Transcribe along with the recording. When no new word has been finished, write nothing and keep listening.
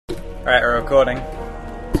Alright, we're recording.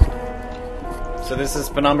 So this is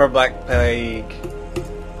Penumbra Black Plague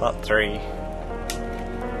Part 3.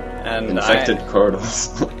 And Infected corridors.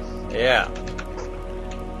 Yeah.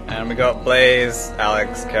 And we got Blaze,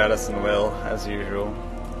 Alex, Curtis, and Will, as usual.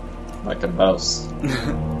 Like a mouse.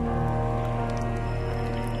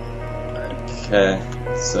 Okay,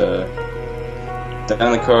 so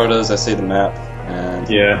down the corridors I see the map, and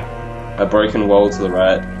a broken wall to the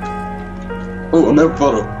right. Oh, a milk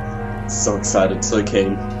bottle! So excited, so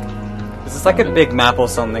keen. Is this like a big map or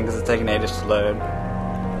something, because it's taking ages to load?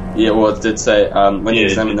 Yeah, well it did say, when you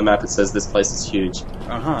examine the map it says this place is huge.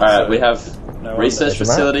 Alright, we have research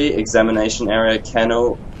facility, examination area,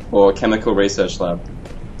 kennel, or chemical research lab.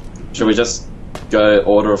 Should we just go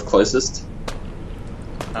order of closest?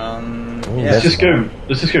 Yeah. Let's just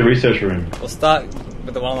go research room. We'll start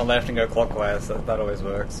with the one on the left and go clockwise, that always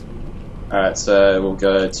works. Alright, so we'll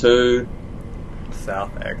go to...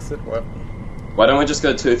 South exit, what? Why don't we just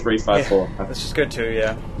go 2, 3, 5, 4? Let's just go 2,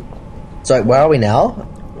 yeah. So, where are we now?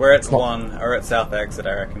 We're at 1, or at south exit,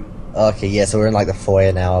 I reckon. Okay, yeah, so we're in like the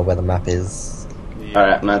foyer now where the map is. Yeah.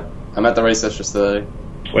 Alright, I'm at the research facility.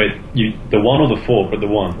 Wait, the 1 or the 4? But the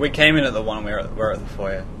 1. We came in at the 1, we're at the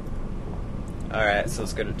foyer. Alright, so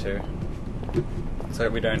let's go to 2. So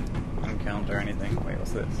we don't encounter anything. Wait,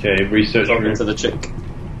 what's this? Okay, research room. Talking to the chick.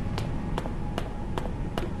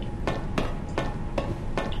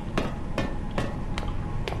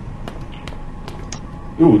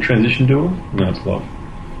 Ooh, transition door? No, it's locked.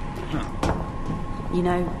 You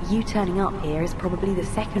know, you turning up here is probably the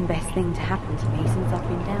second best thing to happen to me since I've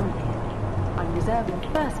been down here. I'm reserving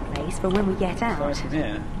first place for when we get out.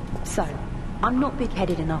 Yeah. So, I'm not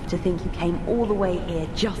big-headed enough to think you came all the way here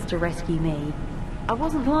just to rescue me. I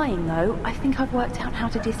wasn't lying, though. I think I've worked out how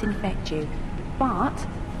to disinfect you. But,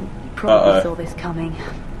 you probably saw this coming.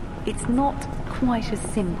 It's not quite as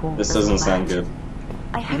simple. This as doesn't that. sound good.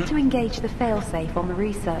 I had to engage the failsafe on the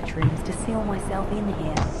research rooms to seal myself in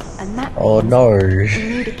here, and that Oh no! you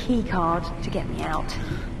need a key card to get me out.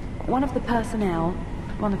 One of the personnel,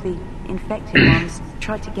 one of the infected ones,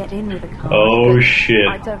 tried to get in with a card. Oh shit!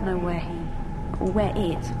 I don't know where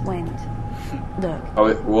it went. Look.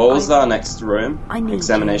 Oh, what was our next room? I need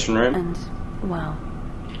Examination you, room? And well,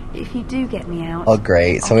 if you do get me out. Oh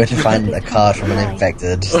great! So we have to find a card from an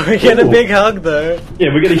infected. We get a big hug though.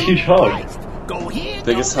 Yeah, we get a huge hug.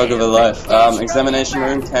 Biggest hug of her life. Examination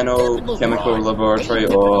room, kennel, chemical laboratory,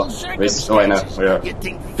 or... Oh wait, no.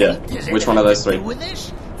 Yeah. Which one of those 3?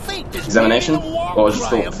 Examination? Or just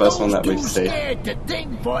the first one that we see? I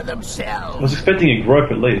was expecting a grope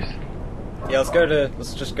at least. Yeah,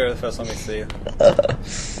 let's just go to the first one we see.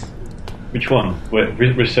 Which one? Wait,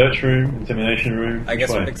 research room, examination room? I guess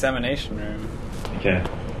Which way? Examination room. Okay.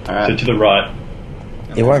 Alright. So to the right.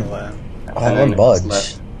 It won't. And Oh, it then won't budge.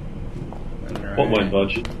 left. What won't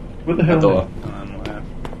budge? What the hell? Door. And left.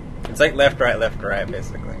 It's like left, right,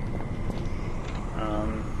 basically.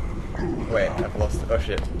 Wait, I've lost it. Oh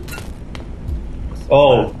shit.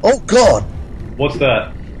 Oh! Oh god! What's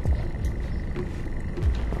that?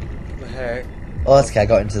 What the heck? Oh, that's okay. I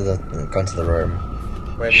got into the room.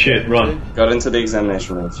 Where'd Shit, you run. Got into the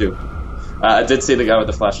examination room. Phew. I did see the guy with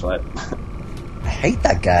the flashlight. I hate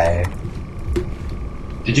that guy.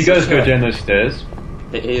 Did you guys go down those stairs?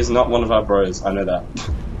 He is not one of our bros, I know that.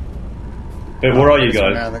 Wait, where are you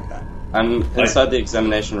Around guys? the guy. I'm inside the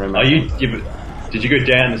examination room. Are you... Did you go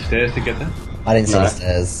down the stairs to get there? I didn't see No. the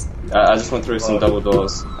stairs. I just went through some double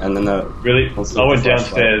doors, and then the... Really? Also I went the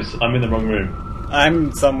flashlight. downstairs. I'm in the wrong room.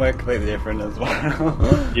 I'm somewhere completely different as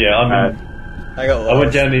well. Yeah, I'm in... I got lost. I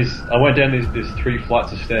went down these 3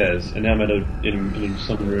 flights of stairs, and now I'm in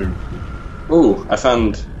some room. Ooh, I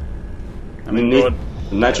found... I'm in broad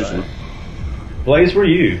nitrogen. Blaze, where are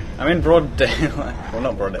you? I'm in broad daylight. Well,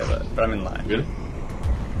 not broad daylight, but I'm in light. Really?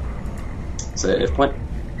 Save point.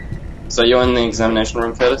 So you're in the examination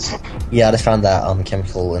room, Curtis? Yeah, I just found that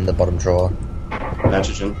chemical in the bottom drawer.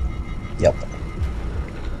 Nitrogen. Yep.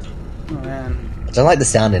 Oh man. I don't like the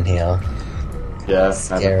sound in here. Yeah.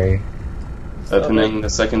 Scary. Opening the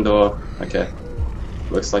second door. Okay.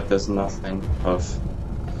 Looks like there's nothing of...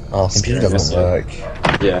 Oh, computer doesn't work.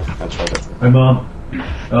 Yeah, I tried it.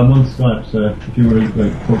 I'm on Skype, so if you want to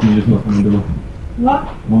talk to me, just knock on the door. What?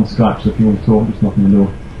 I'm on Skype, so if you want to talk, just knock on the door.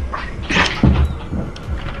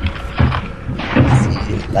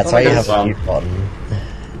 That's why you have a mute button.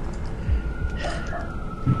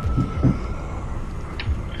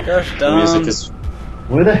 Gosh The darn. music is...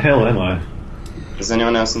 Where the hell am I? Is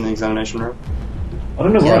anyone else in the examination room? I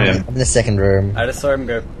don't know where I Yeah, am. I'm in the second room. I just saw him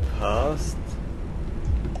go past.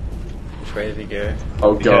 Which way did he go?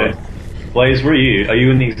 Oh god. Okay. Blaze, where are you? Are you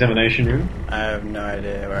in the examination room? I have no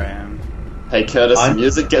idea where I am. Hey Curtis, the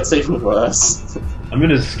music gets even worse. I'm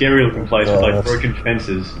in a scary looking place with like broken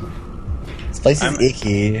fences. This place is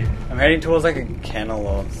icky. I'm heading towards like a kennel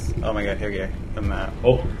or... Oh my god, here we go. The map.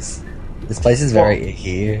 Oh. This place is very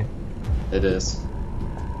icky. It is.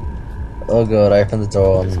 Oh god, I opened the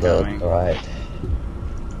door on It's the going. right.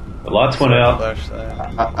 The lights went out. Flash there.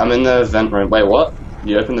 I'm in the vent room. Wait, what?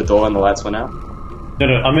 You opened the door and the lights went out? No,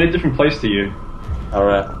 I'm in a different place to you.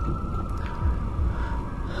 Alright.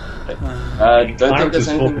 Don't think there's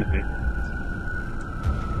anything...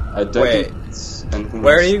 I don't Wait. think it's anything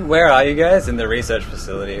Where are else. you? Where are you guys? In the research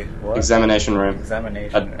facility. What? Examination room.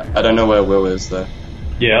 Examination. I don't know where Will is though.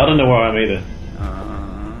 Yeah, I don't know where I am either.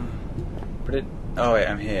 But it. Oh wait,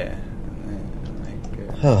 I'm here.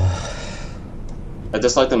 I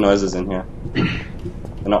just like the noises in here. They're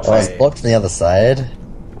not Oh, it's fun. blocked on the other side.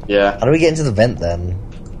 Yeah, How do we get into the vent then?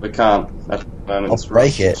 we can't. At the moment, I'll it's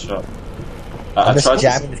break really it. shut. I'm I just tried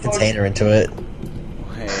jamming the container into it.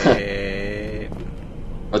 Wait.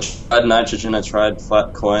 I tried nitrogen, I tried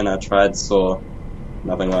flat coin, I tried saw.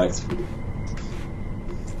 Nothing worked.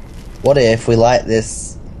 What if we light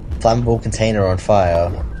this flammable container on fire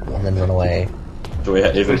and then run away? Do we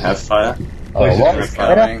even have fire? Oh, Places what? are Where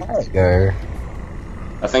did fire go?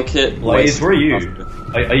 I think it. Blaze, where are you?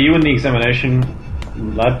 Are you in the examination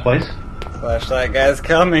lab place? Flashlight guy's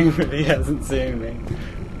coming, but he hasn't seen me.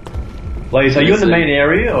 Blaze, are you in the main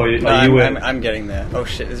area or are No, you I'm getting there. Oh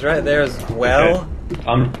shit, it's right there as well. Okay.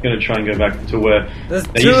 I'm gonna try and go back to where. There's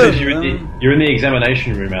Now, two you said of you're them. you're in the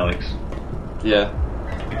examination room, Alex. Yeah,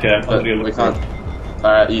 Okay, I'm but gonna we look can't.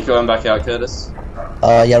 Alright, you going back out, Curtis?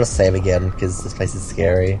 Yeah, I'll save again because this place is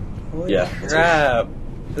scary. Holy Yeah. crap.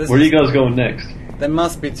 This Where are is- you guys going next? There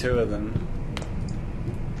must be two of them.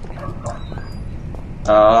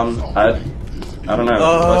 I don't know.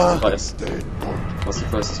 Oh. What's the closest place? What's the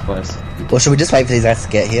closest place? Well, should we just wait for these guys to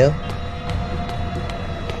get here?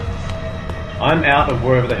 I'm out of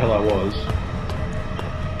wherever the hell I was.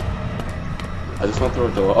 I just went through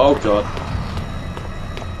a door. Oh god.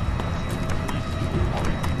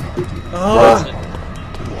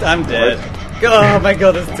 Oh, I'm dead. Oh my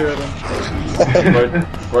god, there's two of them.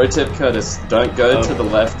 Pro tip, Curtis, don't go to the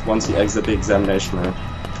left once you exit the examination room.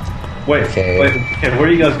 Wait, Okay. where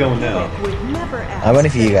are you guys going now? I'm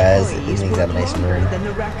waiting for you guys in the examination room.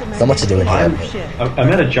 There's not much to do in here. I'm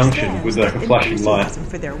at a junction with like a flashing light.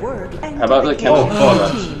 How about the chemical?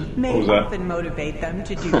 What was that? Motivate them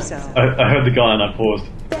to do so. I heard the guy and I paused.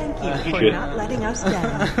 Thank you for Shit. not letting us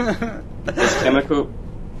down.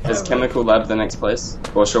 Is chemical lab the next place,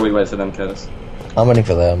 or shall we wait for them, Curtis? I'm waiting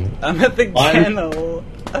for them. I'm at the kennel.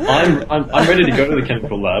 I'm ready to go to the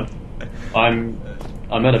chemical lab.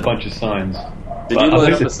 I'm at a bunch of signs. Did But you I load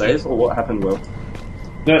think up the it's- safe, or what happened, Will?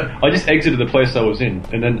 No, I just exited the place I was in,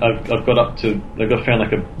 and then I've found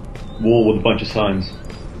like a wall with a bunch of signs.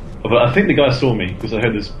 But I think the guy saw me because I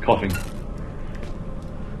heard this coughing.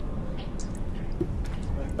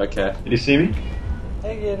 Okay. Did he see me?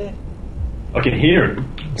 I get it. I can hear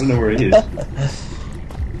him. I don't know where he is.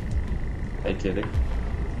 Hey, kitty.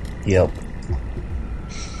 Yep.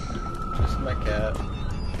 Just my cat.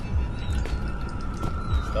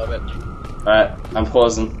 Stop it. Alright, I'm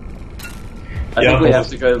pausing. I Yeah, think we pause. have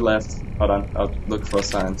to go left. Hold on, I'll look for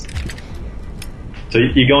signs. So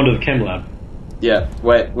you're going to the chem lab? Yeah,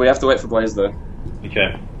 wait, we have to wait for Blaze though.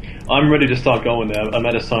 Okay. I'm ready to start going there. I'm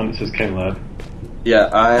at a sign that says chem lab. Yeah,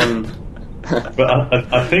 I'm...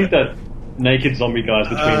 But I think that naked zombie guy's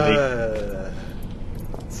between me.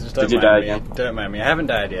 So just Did you mind die me. again? Don't mind me. I haven't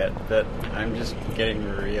died yet, but I'm just getting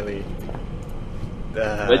really.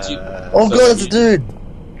 Where'd you- Oh So god, it's a dude!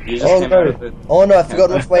 You just Oh came out of no! it. Oh no, I forgot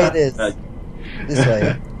which way it is. Right. This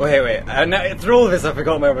way. Wait. Now, through all of this, I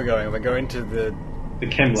forgot where we're going. We're going to the The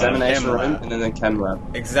chem lab. Examination Chem room, lab. and then the chem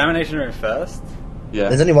lab. examination room first. Yeah.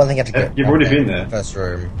 There's only one thing I have to go. You've already been there. First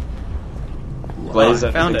room. Blaze, Oh,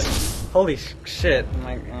 I found it. Holy shit! I'm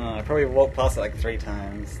like, I probably walked past it like 3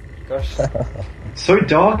 times. Gosh. It's so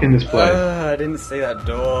dark in this place. I didn't see that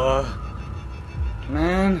door.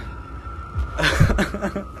 Man.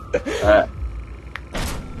 Alright.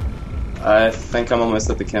 I think I'm almost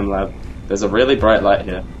at the chem lab. There's a really bright light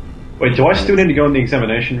here. Wait, do I still need to go in the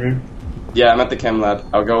examination room? Yeah, I'm at the chem lab.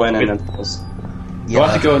 I'll go in and then pause. Do I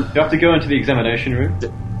have to go? Do I have to go into the examination room?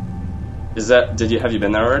 Have you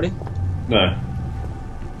been there already? No.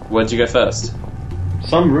 Where'd you go first?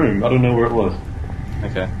 Some room. I don't know where it was.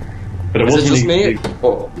 Okay. But it Is it wasn't just me, the-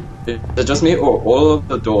 or is it just me, or all of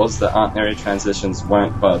the doors that aren't area transitions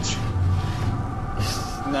won't budge?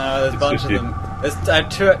 No, there's a bunch just of you. them.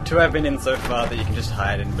 There's two I've been in so far that you can just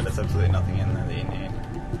hide in, but there's absolutely nothing in there that you need.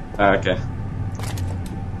 Okay.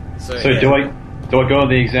 So do I go in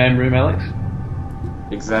the exam room, Alex?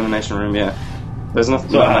 Examination room, yeah. There's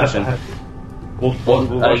nothing So much in.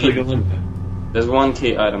 What should I go in there? There's one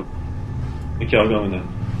key item. Okay, I'll go in there.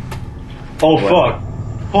 Oh fuck!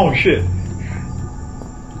 Oh shit!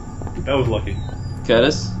 That was lucky.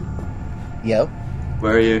 Curtis, Yep.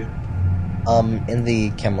 where are you? In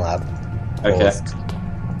the chem lab. Okay.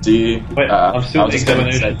 Do you? Wait, I'm still I'll in the just go and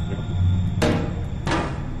examination. say-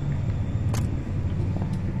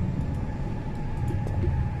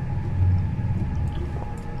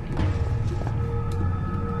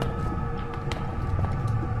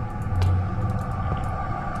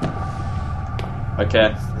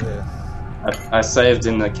 Okay. I saved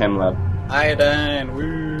in the chem lab. Iodine,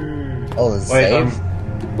 woo! Oh, there's a Wait, save?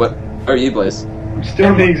 What? Where are you, Blaze? I'm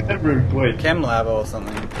still in the exam room. Wait. Chem lab or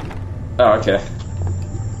something. Oh, okay.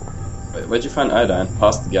 Wait, where'd you find iodine?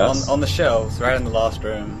 Past the gas? On the shelves, right in the last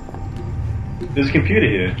room. There's a computer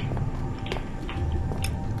here.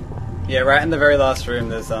 Yeah, right in the very last room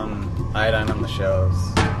there's iodine on the shelves.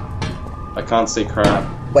 I can't see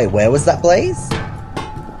crap. Wait, where was that, Blaze?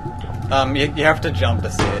 You have to jump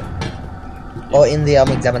to see it. Oh, in the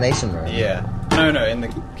examination room. Yeah. No, in the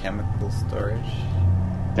chemical storage.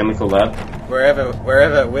 Chemical lab?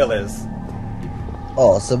 Wherever Will is.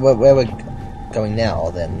 Oh, so where we're going now,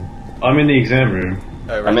 then? I'm in the exam room.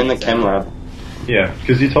 Oh, right I'm in the exam. chem lab. Yeah,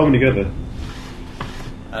 because you told me to go there.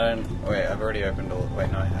 Wait, I've already opened all... Wait,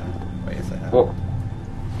 no I haven't. Wait, yes I have. Well,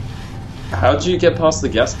 how'd you get past the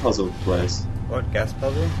gas puzzle, Blaze? What, gas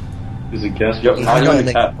puzzle? There's a gas. You're, He's are you not in in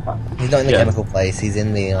the the- He's not in the Yeah. chemical place, he's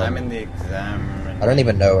in the, I'm in the exam... I don't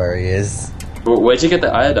even know where he is. Well, where'd you get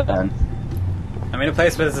the iodine? I'm in a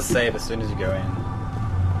place where there's a save as soon as you go in.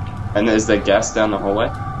 And is there gas down the hallway?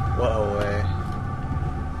 What hallway?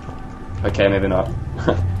 Okay, maybe not.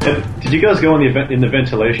 Did you guys go in the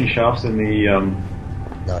ventilation shafts in the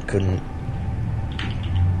No, I couldn't.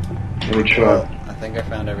 Let me try. Well, I think I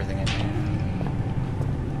found everything in here.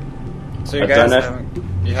 So you I guys don't know.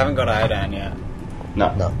 you haven't got iodine yet?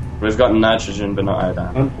 No. No. We've got nitrogen, but not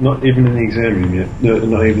iodine. I'm not even in the exam room yet. No,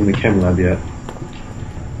 not even in the chem lab yet.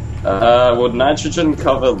 Would nitrogen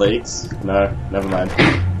cover leaks? No, never mind.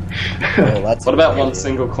 Oh, that's What about one weird.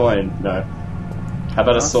 single coin? No. How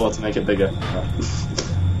about a saw to make it bigger?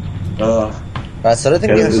 No. Right, so I don't think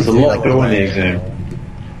Yeah, we have there's to a do locked like door in the way. exam.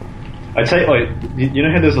 I tell you, you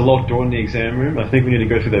know how there's a locked door in the exam room? I think we need to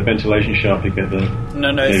go through that ventilation shaft to get there. No,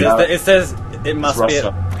 Yeah. it says it must be.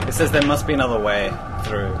 Russia. It says there must be another way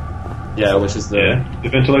through. Yeah, which is the... Yeah, the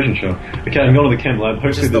ventilation shaft. Okay, I'm going to the chem lab.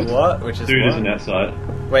 Which Hopefully is the there's what? Which is dude what? isn't outside.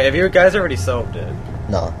 Wait, have you guys already solved it?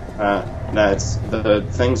 No. No, it's the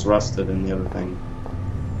thing's rusted in the other thing.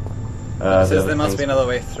 It says there must be another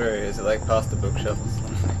way through. Is it like past the bookshelf or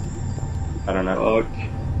something? I don't know. Fuck.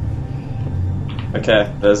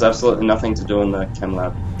 Okay, there's absolutely nothing to do in the chem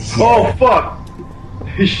lab. Oh, fuck!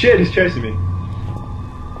 His shit is chasing me.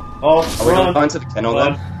 Oh, Are we run. going to the kennel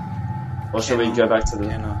Run. then? Or should we go back to the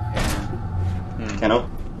kennel?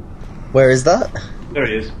 Where is that? There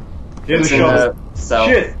he is. Here's It's the in shovel. the south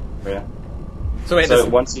Shit! area. So wait, So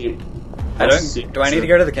once you... do I need to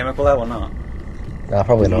go to the chemical lab or not? No,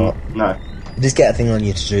 probably not. No. Just get a thing on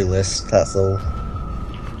your to-do list, that's all.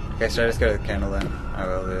 Okay, should I just go to the kennel then? I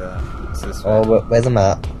will do that. It's this way. Oh, where's the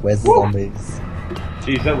map? Where's the zombies?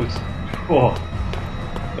 Jeez, that was... Oh.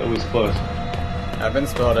 That was close. I've been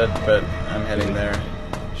spotted, but I'm heading there.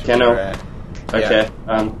 Should be Kennel. right. Okay,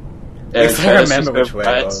 At least I Curtis, remember just which go way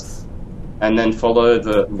right, it was. and then follow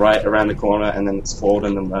the right around the corner, and then it's forward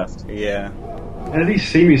and then left. Yeah. How did he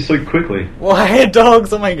see me so quickly? Why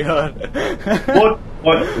dogs? Oh my god. What?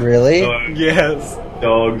 What? Really? No. Yes.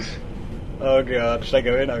 Dogs. Oh god. Should I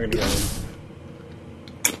go in? I'm gonna go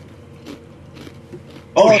in.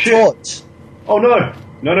 Oh, shit! torch! Oh no!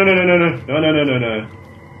 No, no, no, no, no, no, no, no, no, no, no.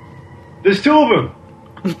 There's two of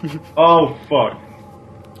them! Oh, fuck.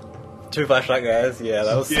 2 flashlight guys? Yeah,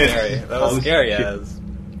 that was Yeah. scary. That was scary as.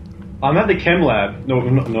 I'm at the chem lab. No,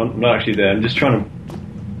 I'm not actually there. I'm just trying to...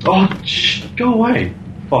 Oh, shh, go away.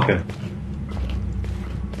 Fucker.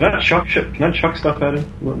 Can I chuck stuff at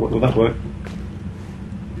him? Will that work?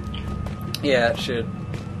 Yeah, it should.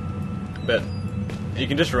 But you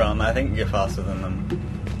can just run. I think you're faster than them.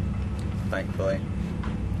 Thankfully.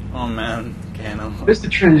 Oh man, Cannel. Where's the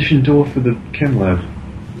transition door for the chem lab?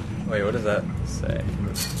 Wait, what does that say?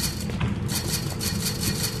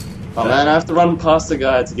 Oh man, I have to run past the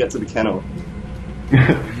guy to get to the kennel.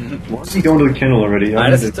 Why are you going to the kennel already?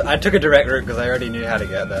 I took a direct route because I already knew how to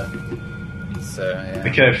get there. So, yeah.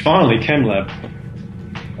 Okay, finally, chem lab.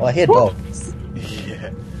 Oh, I hear dogs.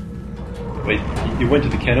 Yeah. Wait, you went to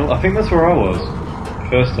the kennel? I think that's where I was.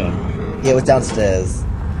 first time? Yeah, it was downstairs.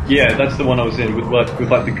 Yeah, that's the one I was in with like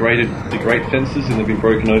the grate fences and they've been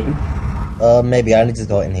broken open. Maybe I only just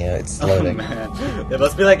got in here. It's Oh loading. man, there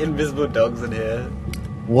must be like invisible dogs in here.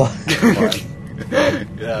 What?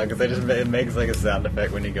 Yeah, because it makes like a sound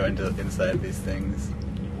effect when you go inside these things.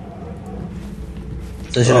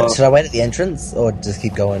 So should I wait at the entrance or just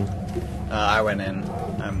keep going? I went in.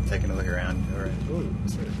 I'm taking a look around. Alright. Ooh,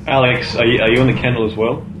 Alex, are you on the kennel as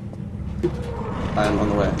well? I'm on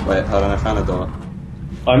the way. Wait, hold on, I found a door.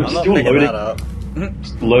 I'm not still picking loading. that up.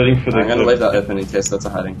 Still loading for the. I'm gonna leave that open in case that's a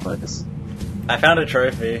hiding place. I found a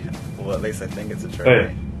trophy. Well, at least I think it's a trophy.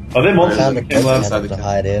 Wait, are there I monsters found in a the kennel? place to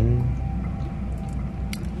hide in.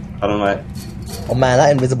 I don't know. Oh man,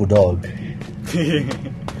 that invisible dog.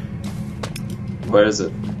 Where is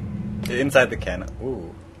it? Inside the can.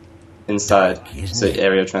 Ooh. Inside. So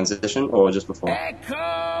area transition or just before?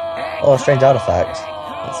 Oh, strange artifact.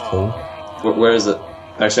 That's cool. Where is it?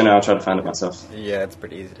 Actually, no, I'll try to find it myself. Yeah, it's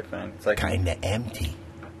pretty easy to find. It's like Kinda empty.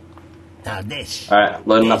 Now this. Alright,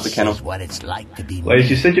 loading up the kennel. Is what it's like to be Wait,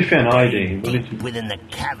 you said you found ID. What did you? within the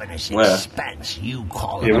cavernous Where? expanse you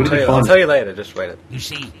call Yeah, it. what did you I'll find? tell you later. Just wait. You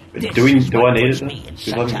see, Do this we- is do what I need puts it me then? in Because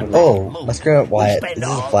such I a haven't- Oh, mood. my screen went We white. spend Is this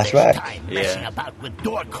a all this flashback? time Yeah. messing about with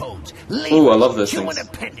door codes, Ooh, I love those human things.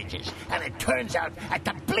 appendages, and it turns out at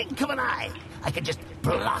the blink of an eye, I can just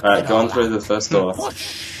block Alright, it go all on through out. the first door.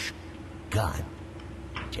 Whoosh! Gone.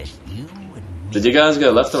 Just you and me. Did you guys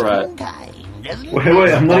go left or right?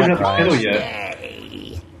 Wait, I'm not even at the kennel yet.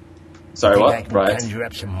 Sorry, Think I what? can Right. conjure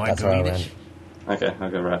up some That's where I margaritas? went. Okay,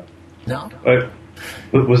 I'll go right. No? Wait,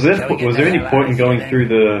 was there any point in going through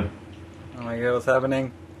the? Oh my god, what's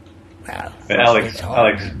happening? Well, Hey, Alex, it's hard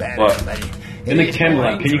Alex, to be better, what? but In the it chem is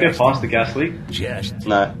lab, can you go interesting. past the gas leak? Just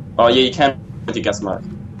No. Oh, yeah, you can with your gas mark.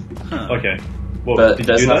 Huh. Okay. Well, But did you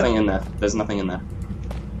there's do nothing that? in there. There's nothing in there.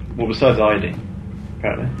 Well, besides ID,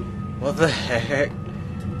 apparently. What the heck?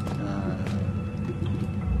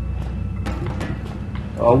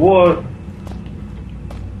 Oh, what?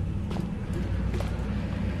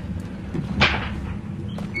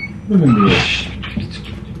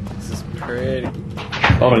 This is pretty.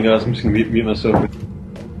 Hold on, guys. I'm just gonna mute myself.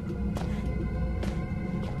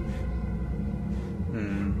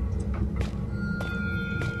 Hmm.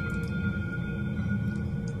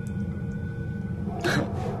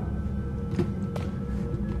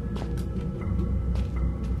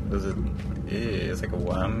 Was it? It's like a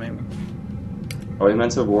worm, maybe. Are we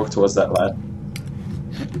meant to walk towards that light?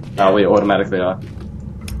 Oh, we automatically are.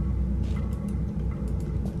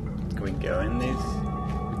 Can we go in these?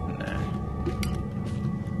 No.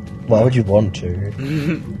 Why would you want to?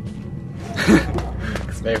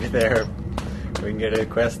 Because maybe there we can get a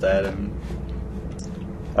quest item.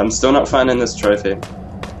 I'm still not finding this trophy.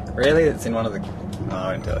 Really? It's in one of the. Oh,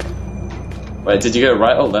 I won't tell you. Wait, did you go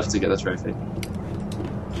right or left to get the trophy?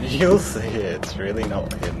 You'll see it. It's really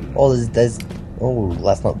not hidden. Oh, there's. Oh,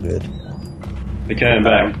 that's not good. They're coming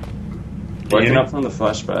back. Working Yeah. up from the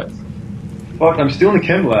flashback. Fuck, I'm still in the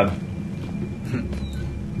chem lab.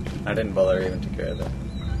 I didn't bother even to go there.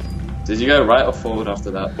 Did you go right or forward after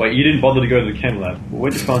that? Wait, you didn't bother to go to the chem lab. Well,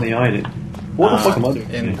 where'd you find the ID? What the fuck am I doing?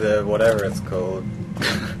 In the whatever it's called.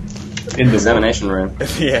 In the Examination room.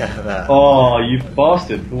 Yeah, that. Oh, you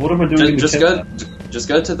bastard! What am I doing in the Just chem go. lab? Just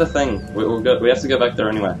go to the thing. We'll go. We have to go back there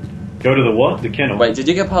anyway. Go to the what? The kennel. Wait, did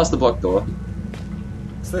you get past the block door?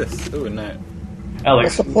 What's this? Ooh, no.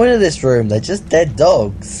 Alex, What's the point of this room? They're just dead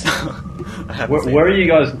dogs. I haven't seen where are it. you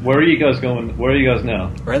guys? Where are you guys going? Where are you guys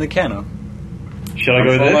now? We're in the kennel. Should I I'm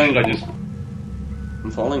go there? following- Should I just?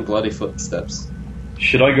 I'm following bloody footsteps.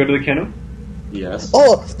 Should I go to the kennel? Yes.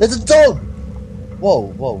 Oh, there's a dog!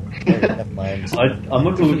 Whoa, whoa. Oh, never mind. I'm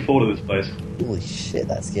not gonna look forward to this place. Holy shit,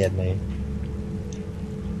 that scared me.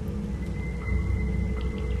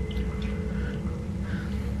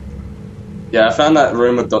 Yeah, I found that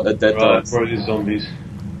room with dead Right, dogs. bro, these zombies.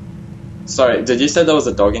 Sorry, did you say there was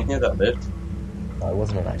a dog in here that lived? No, it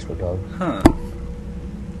wasn't an actual dog. Huh.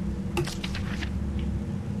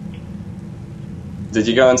 Did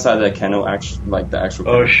you go inside the kennel, like the actual?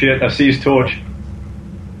 Oh shit! I see his torch.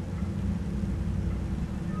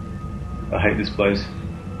 I hate this place.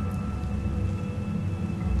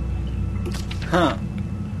 Huh.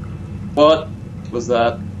 What was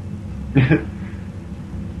that?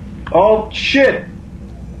 Oh shit!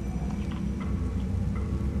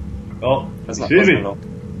 Oh, That's not excuse me. possible.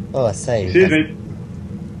 Oh, a save. Excuse me.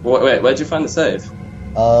 Wait, where'd you find the save?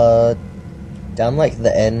 Down like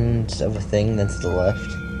the end of a thing, then to the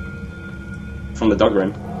left. From the dog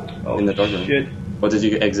room. Oh In the dog room. shit! Or did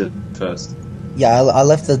you exit first? Yeah, I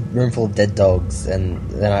left the room full of dead dogs, and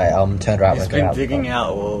then I turned around He's and got been out. digging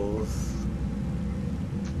out walls.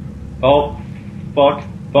 Oh, fuck.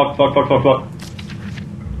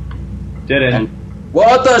 Dead end. And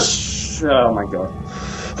what the oh my god.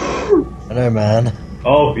 I know, man.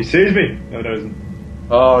 Oh, he sees me. No, he doesn't.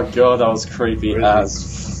 Oh god, that was creepy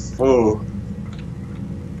as. Ooh.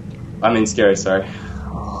 I mean, scary. Sorry.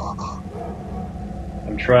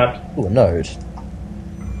 I'm trapped. Oh, a node.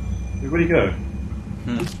 Where'd he go?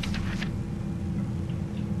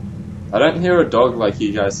 I don't hear a dog like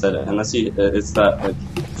you guys said it, unless it's that like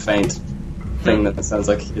faint thing that sounds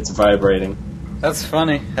like it's vibrating. That's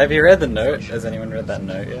funny. Have you read the note? Has anyone read that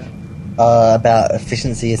note yet? About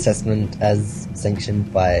efficiency assessment as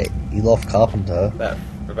sanctioned by Elof Carpenter.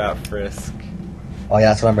 About Frisk. Oh yeah,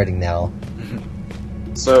 that's what I'm reading now.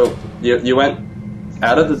 So you went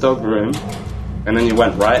out of the dog room, and then you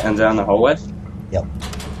went right and down the hallway. Yep.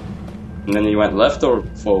 And then you went left or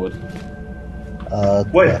forward.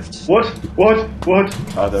 Wait. Left. What?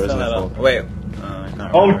 Oh, there is Turn no that forward. off. Wait. I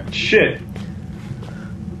can't Oh remember. shit!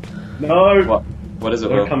 No. What is it?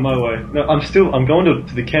 Don't Will? come my way. No, I'm going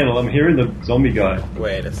to the kennel. I'm hearing the zombie guy.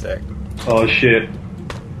 Wait a sec. Oh shit.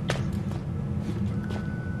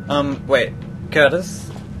 Wait.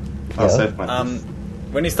 Curtis? I'll Yeah. save mine.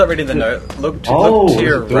 When you start reading the note, look to your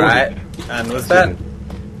there's a door. right, and was that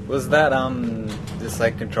this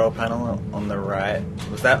like control panel on the right?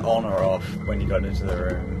 Was that on or off when you got into the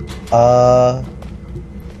room?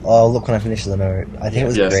 Oh, look when I finish the note. I think it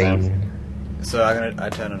was Yeah, green. same. So I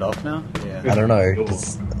turn it off now? Yeah. I don't know.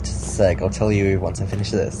 Just a sec. I'll tell you once I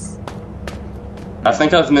finish this. I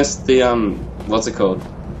think I've missed the what's it called?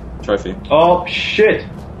 Trophy. Oh shit!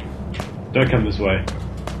 Don't come this way.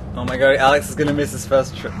 Oh my god, Alex is gonna miss his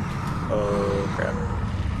first trip. Oh crap.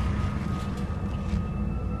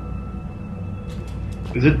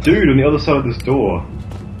 There's a dude on the other side of this door.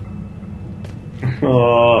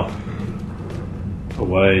 Oh.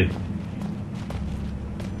 Away.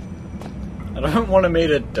 I don't want to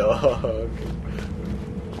meet a dog.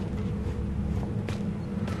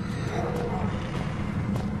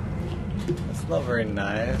 That's not very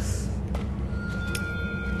nice.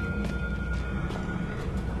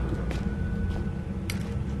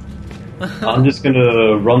 I'm just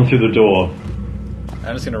gonna run through the door.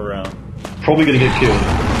 I'm just gonna run. Probably gonna get killed.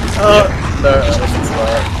 Oh no, that's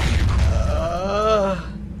smart.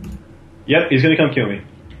 Yep, he's gonna come kill me.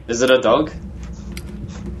 Is it a dog?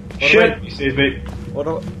 Shit! He sees me. What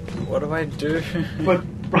do I do? What?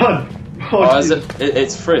 Run! Oh, is Jesus.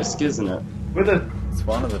 it's Frisk, isn't it? Where the? It's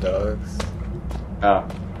one of the dogs. Oh.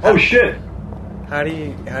 Oh shit! Do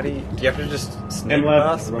you have to just sneak M-Lab.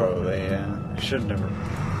 past? Probably, yeah. I should never.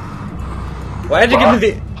 Why did you give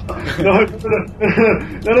me the?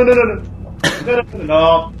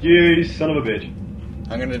 No, you son of a bitch.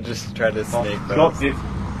 I'm gonna just try to sneak Stop past. it.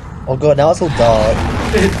 Oh god, now it's all dark.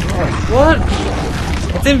 What?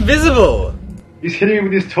 It's invisible. He's hitting me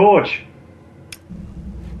with his torch.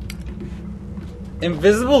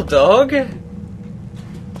 Invisible dog?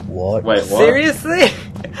 What? Wait, what? Seriously?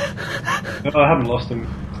 No, I haven't lost him.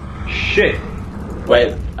 Shit!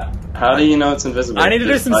 Wait, how do you know it's invisible? I need to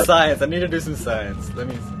do It's some like- science. Let me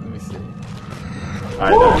see. I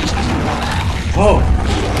know. Oh!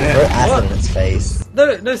 Throw Damn. acid in its face.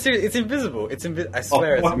 No, seriously, it's invisible. I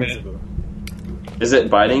swear it's fuck, man. invisible. Is it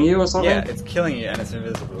biting you or something? Yeah, it's killing you and it's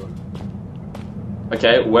invisible.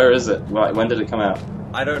 Okay, where is it? Right, when did it come out?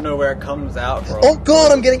 I don't know where it comes out from. Oh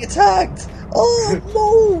god, I'm getting attacked!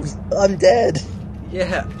 Oh no! I'm dead.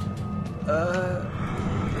 Yeah.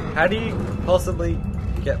 How do you possibly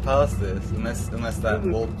get past this? Unless that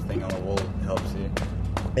wall thing on the wall helps you.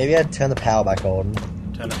 Maybe I'd turn the power back on.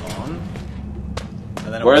 Turn it on.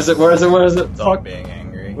 And then Where is it? Where is it? Where is it? Stop Fuck. being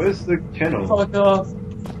angry. Where's the kennel? Fuck off.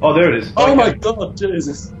 Oh, there it is. Oh Okay. my god,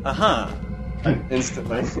 Jesus. Uh-huh.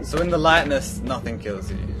 Instantly. So in the lightness, nothing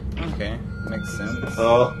kills you. Okay, makes sense.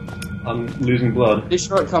 I'm losing blood. Pretty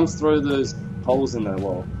sure it comes through those holes in the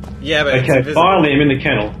wall. Yeah, but it's Okay, invisible. finally I'm in the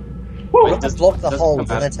kennel. Wait, Just block the does it holes come and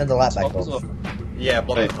then out turn the light back holes off. or- Yeah,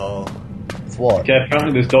 block Wait. the hole. It's what? Okay,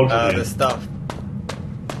 apparently there's dogs in The there. stuff.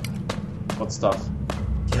 What stuff?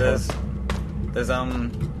 There's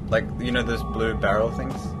like, you know those blue barrel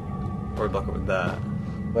things? Or block it with that.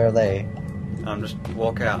 Where are they? Just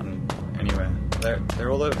walk out and anywhere.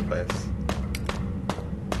 They're all over the place.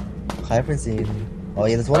 I haven't seen. Oh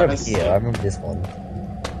yeah, there's one over here. I remember this one.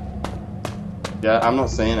 Yeah, I'm not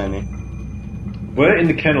seeing any. Where in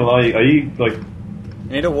the kennel are you? Are you, like... You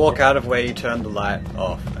need to walk out of where you turn the light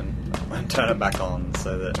off and turn it back on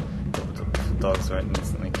so that the dogs won't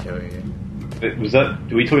instantly kill you. Was that...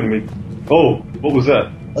 Are we talking to me? Oh, what was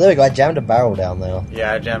that? Oh, there we go. I jammed a barrel down there.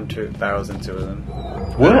 Yeah, I jammed 2 barrels into them.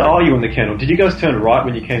 Where are you in the kennel? Did you guys turn right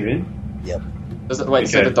when you came in? Yep. Wait,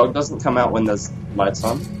 so the dog doesn't come out when there's lights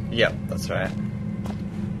on? Yep, that's right.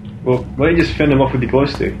 Well, why don't you just fend them off with your glow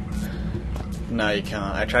stick? No, you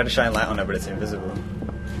can't. I tried to shine light on it, but it's invisible.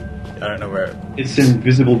 I don't know where. It's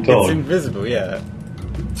invisible dog. It's invisible, yeah.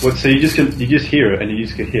 What? So you just hear it and you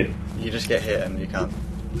just get hit. You just get hit and you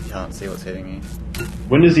can't see what's hitting you.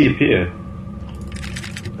 When does he appear?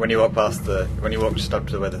 When you walk when you walk just up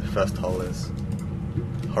to where the first hole is.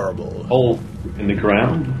 Horrible. Hole in the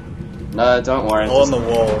ground? No, don't worry. Hole in the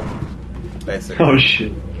wall, basically. Oh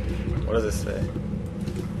shit. What does this say?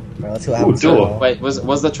 Right, let's see what happens. door. Wait,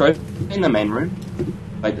 was the trophy in the main room?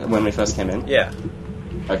 Like, when we first came in? Yeah.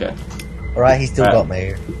 Okay. Alright, he still got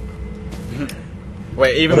me.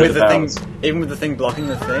 Wait, even with the thing blocking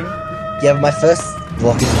the thing? Yeah, but my first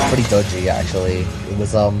block is pretty dodgy, actually. It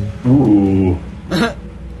was, Ooh.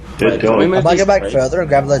 Dead dog. I might go back further and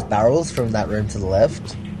grab those barrels from that room to the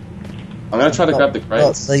left. I'm gonna try to grab the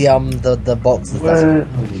crates. The boxes. Where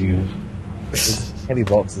are you There's heavy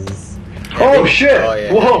boxes. Oh shit! Oh,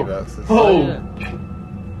 yeah, Whoa! boxes. Oh!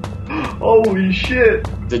 Holy shit!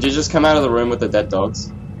 Did you just come out of the room with the dead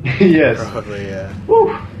dogs? Yes. Probably, yeah.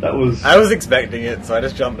 Woo! That was. I was expecting it, so I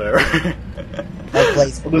just jumped over. Well,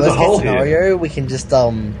 there's a Worst hole case scenario, we can just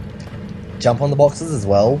jump on the boxes as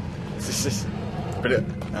well. But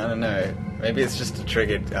I don't know. Maybe it's just a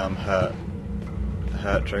triggered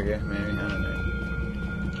hurt trigger. Maybe, I don't know.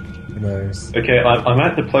 Who knows? Okay, I'm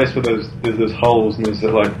at the place where there's those holes and there's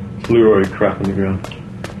that like fluoro crap on the ground.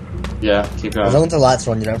 Yeah, keep going. As long as the lights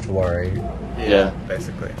are on, you don't have to worry. Yeah.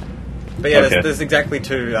 Basically. But yeah, Okay. there's exactly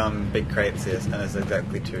 2 big crates here, and there's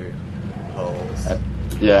exactly 2 holes.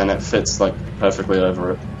 Yeah, and it fits like perfectly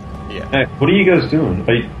over it. Yeah. Hey, what are you guys doing?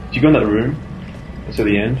 Did you go in that room? It's at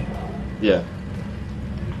the end? Yeah.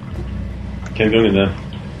 Okay, I'm going in there.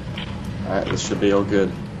 Alright, this should be all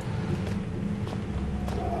good.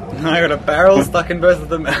 I got a barrel stuck in both of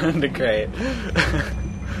them and a crate.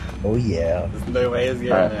 Oh yeah. There's no way it's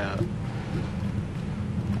getting out.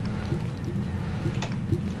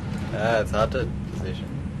 It's hard to position.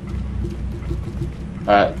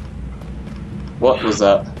 Alright. What was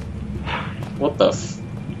that? What the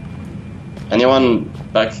Anyone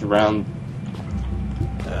back around?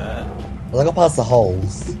 Well, I got past the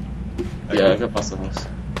holes. Yeah, I got past the holes.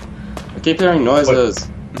 I keep hearing noises.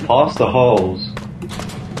 Past the holes.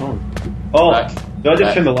 Oh, Back. did I just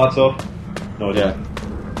Back. turn the lights off? No, I Yeah.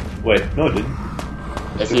 didn't. Wait, no, I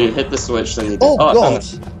didn't. If you hit the switch, then you Oh I god!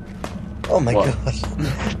 found it. Oh my What?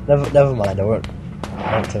 god. Never mind, I won't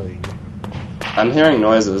tell you. I'm hearing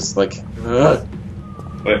noises, like... Wait,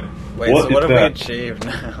 Wait, what so is what have we that? achieved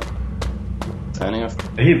now? Turning off...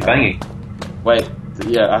 I hear banging. Wait,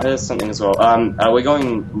 yeah, I heard something as well. Are we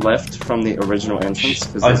going left from the original entrance?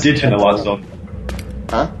 'Cause I there's- did turn the lights off.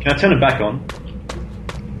 Huh? Can I turn it back on?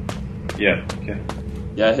 Yeah, okay.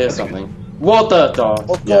 Yeah, I hear something. What the dog?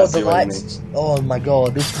 Oh god, Yeah, I the see what you mean. lights. Oh my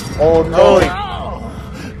god. Oh no.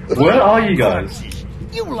 Where are you guys?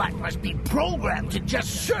 You lot must be programmed to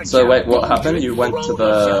just search. So wait, out what danger happened? You and went throw to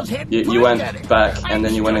yourselves the... head You first went at it. back, and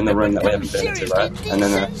then you went in the room that we haven't been to, right?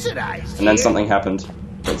 And then something happened.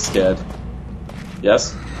 Got scared.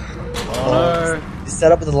 Yes? Oh The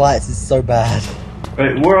setup of the lights is so bad.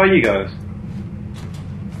 Wait, where are you guys?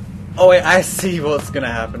 no! Oh wait, I see what's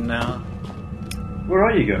gonna happen now. Where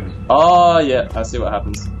are you guys? Oh, yeah, I see what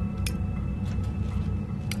happens.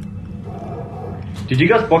 Did you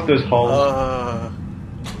guys block those holes?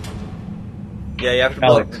 Yeah, you have to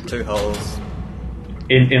block Alex. the 2 holes.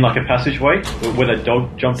 In like a passageway? Where the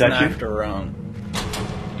dog jumped It's an at you? after run.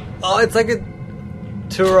 Oh, it's like a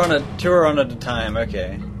tour on at a time.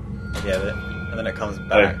 Okay, I get it. And then it comes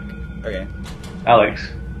back. Okay. Alex.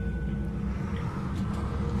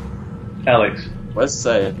 Let's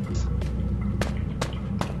say it.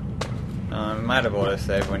 Might have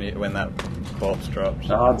autosaved when that corpse dropped.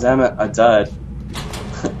 Oh, damn it, I died.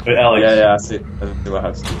 Wait, Alex. Yeah, I see what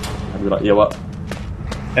happens. I'd be like, yeah, what?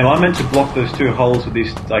 Am I meant to block those 2 holes with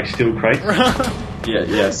these like steel crates? Yeah,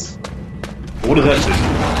 yes. What does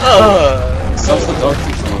that Stops the dog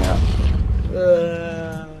keeps coming out.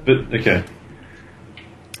 do? But okay.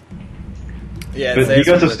 Yeah, But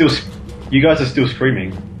you guys are still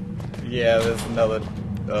screaming. Yeah, there's another.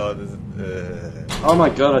 Oh, there's. Oh my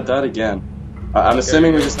god, I died again. I'm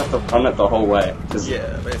assuming we just have to run it the whole way. Cause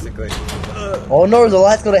Yeah, basically. Oh no, the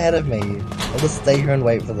lights got ahead of me. I'll just stay here and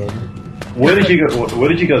wait for them. Where did you go? Where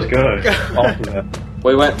did you guys go after that?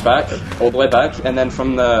 we went back, all the way back, and then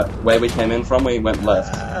from the way we came in from, we went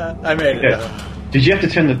left. I made it. Yeah. Did you have to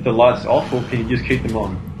turn the lights off, or can you just keep them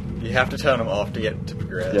on? You have to turn them off to get to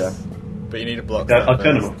progress. Yeah. But you need to block I'll stuff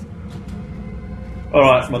turn them first. off.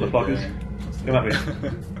 Alright, motherfuckers. Come at me.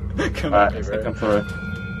 Come Alright, on, bro. come through.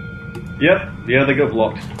 Yep, yeah, they got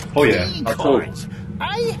blocked. Oh yeah. Oh, cool.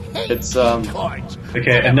 I hate It's, cards.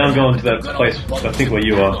 Okay, and now I'm going to that place, I think where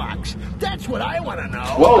you are. That's what I want to know.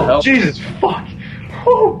 What the hell? Jesus fuck!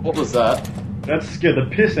 Whew. What was that? That scared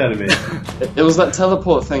the piss out of me. It was that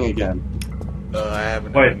teleport thing again. I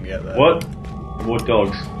haven't Wait, even get that. what? More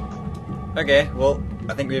dogs. Okay, well,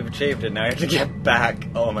 I think we've achieved it. Now we have to get back.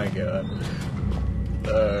 Oh my god.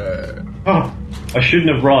 Oh, I shouldn't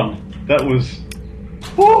have run. That was...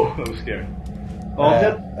 Whew, that was scary. Oh,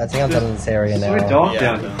 I think I'm done in this area so now. dark Yeah,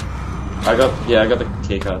 down no. here. I got the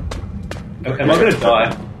key card. Am I gonna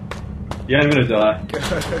die? Yeah, I'm gonna die.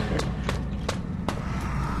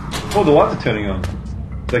 Oh, the lights are turning on.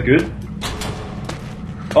 Is that good?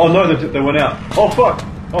 Oh no, they went out. Oh fuck!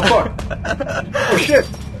 Oh fuck! Oh shit!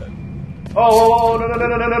 Oh no no no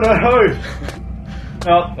no no no no!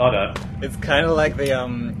 Oh, I died. It's kind of like the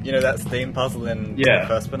you know that Steam puzzle in Yeah. the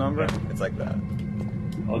first Penumbra. It's like that.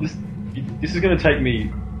 Oh, this is gonna take me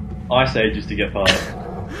ice ages to get past.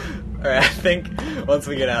 Alright, I think once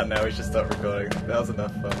we get out now, we should stop recording. That was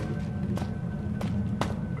enough fun.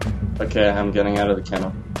 Okay, I'm getting out of the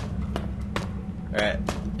kennel. Alright,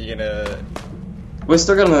 you gonna... We're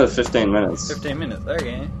still got another 15 minutes. 15 minutes,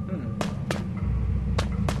 okay.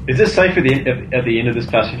 Is it safe at the end of this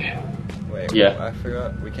passage? Wait, Yeah. I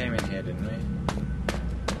forgot. We came in here, didn't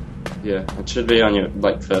we? Yeah, it should be on your,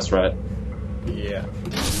 like, first right. Yeah.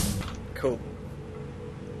 Cool.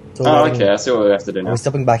 So Oh, we're okay, I see what we have to do Are now. we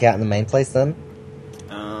stepping back out in the main place then?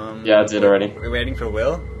 Yeah, I did already. We're waiting for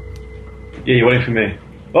Will? Yeah, you're waiting for me.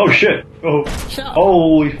 Oh shit! Oh, So,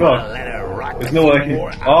 holy I'll fuck! let her rock There's no way I can.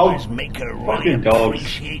 for Oh, hours, make her fucking really dogs!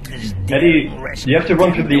 appreciate this Eddie, damn you have to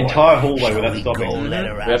run through the entire hallway Shall without we stopping. go let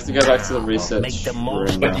her We out have to go back to the now? research Make the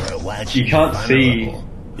most room of now. her while You she's can't see. vulnerable.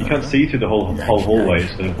 You can't see through the whole hallway,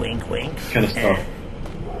 so Wink, wink. kind of stuff.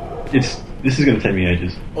 This is gonna take me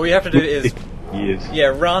ages. All you have to do is, Years. yeah,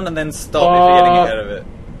 run and then stop if you're getting ahead of it.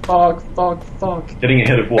 Fuck. Getting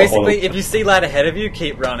ahead of what? Basically, if you see light ahead of you,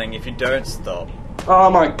 keep running. If you don't, stop. Oh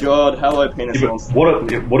my god, hello penis Yeah, but monster.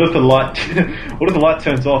 what if the light? What if the light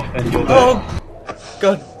turns off and you're there? Oh!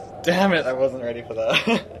 God damn it, I wasn't ready for that.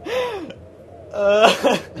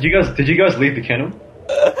 Did you guys leave the kennel?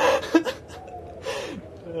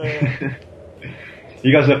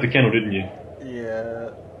 You guys left the kennel, didn't you? Yeah.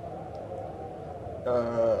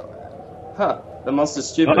 Huh, the monster's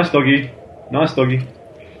stupid. Nice doggy. Nice doggy.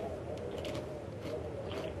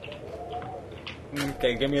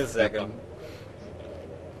 Okay, give me a second.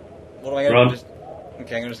 What am I gonna Run. do?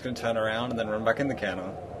 Okay, I'm just gonna turn around and then run back in the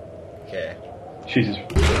kennel. Okay. Jesus.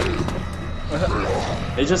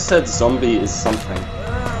 He just said zombie is something.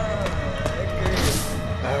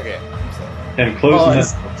 Okay, I'm sorry. And close Oh,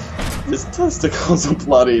 that. his testicles are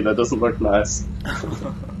bloody, that doesn't look nice.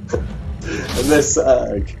 And they're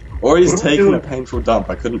sag. Or he's What are we taking a doing? painful dump,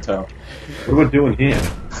 I couldn't tell. What are we doing here?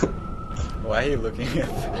 Why are you looking at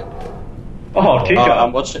that? Oh, key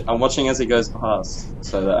card. I'm watching as he goes past,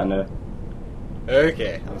 so that I know.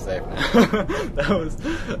 Okay, I'm safe now. That was...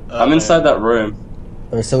 I'm inside that room.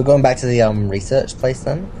 Oh, so we're going back to the research place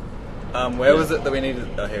then? Where was it that we needed...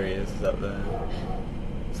 Oh, here he is. Is that the...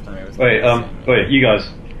 Wait, you guys.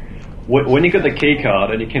 When you got the key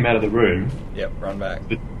card and you came out of the room, Yep, run back.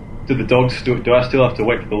 do the dogs do I still have to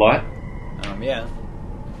wait for the light? Yeah.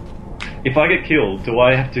 If I get killed, do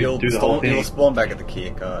I have to do the whole thing? You'll spawn back at the key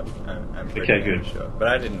card. I'm pretty Okay, good. sure. But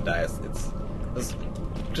I didn't die. It's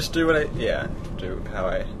just do what I... Yeah, do how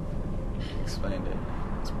I explained it.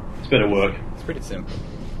 It's better work. It's pretty simple.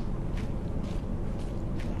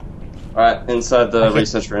 Alright, inside the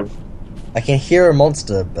research room. I can hear a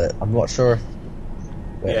monster, but I'm not sure.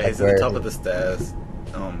 Yeah, he's at the top of the stairs.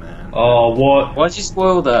 Oh, man. Oh, what? Why'd you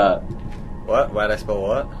spoil that? What? Why'd I spell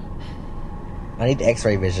what? I need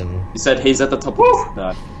X-ray vision. You said he's at the top of the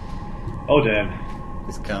stairs. Oh, damn.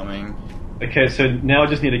 He's coming. Okay, so now I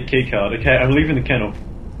just need a key card. Okay, I'm leaving the kennel.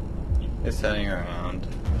 He's turning around.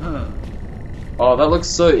 Huh. Oh, that looks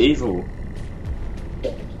so evil.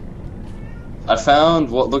 I found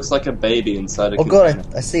what looks like a baby inside a Oh container.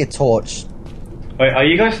 god, I see a torch. Wait, are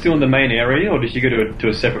you guys still in the main area, or did you go to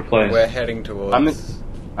a separate place? We're heading towards...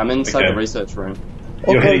 I'm inside Okay. the research room.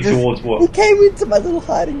 Oh You're god, heading this- towards what? He came into my little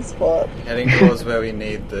hiding spot. Heading towards where we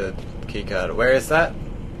need the key card. Where is that?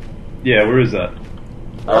 Yeah, where is that?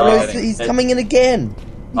 Oh no, Heading- he's coming in again.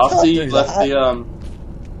 You After can't you do left that. the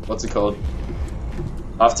what's it called?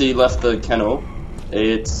 After you left the kennel,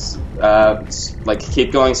 it's like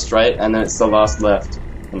keep going straight, and then it's the last left.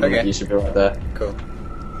 And Okay. you should be right there. Cool.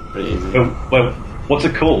 Pretty easy. Wait, what's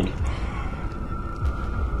it called?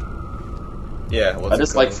 Yeah, what's I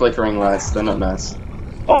just it like called? flickering lights. They're not nice.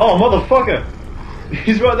 Oh, motherfucker!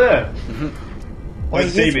 He's right there. Wait, Won't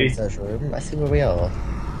see me. Research room. I see where we are.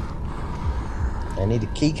 I need a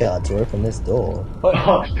key card to open this door.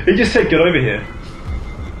 Oh, he just said, "Get over here."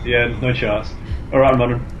 Yeah, no chance. All right, I'm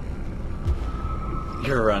running.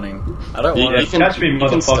 You're running. I don't You want can to catch me, You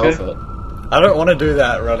can stealth motherfucker. it. I don't want to do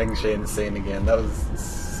that running scene again. That was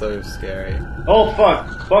so scary. Oh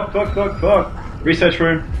fuck! Fuck! Research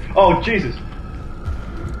room. Oh Jesus!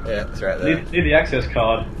 Yeah, it's right there. Need the access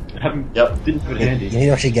card. Didn't have it You handy. need to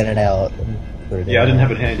actually get it out. And put it in Yeah, I didn't there.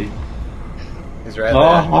 have it handy. He's right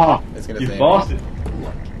Oh, there. It's gonna you see me. bastard!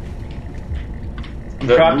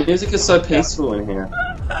 The Trapped. music is so peaceful in here.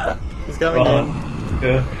 He's coming in.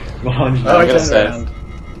 Yeah. Behind you. Oh, I'm he gonna turned save. around.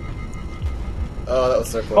 Oh, that was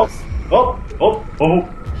so close. Oh!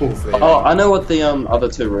 Oh, I know what the other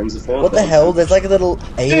two rooms are for. What the hell? There's like a little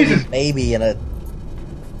alien Jesus. baby in a.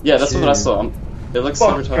 Yeah, that's what I saw. It looks so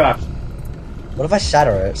Fuck! retarded. Trapped. What if I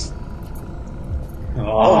shatter it? Oh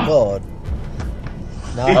Oh. god.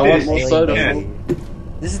 No, I it's want an more alien soda. baby.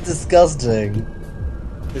 This is disgusting.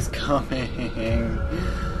 He's coming.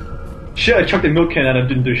 Shit! I chucked a milk can out and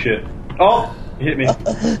didn't do shit. Oh! He hit me.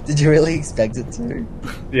 Did you really expect it to?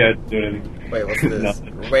 Yeah, I didn't do anything. Wait, what's this?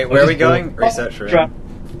 Nothing. Wait, where are we going? Research room. Trap.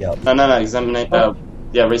 Yep. No, examine.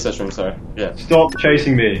 Yeah, research room. Sorry. Yeah. Stop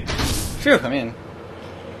chasing me. Phew, I'm in.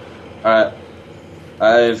 Alright.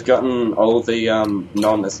 I've gotten all the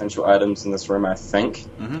non-essential items in this room, I think.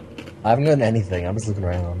 I haven't gotten anything. I'm just looking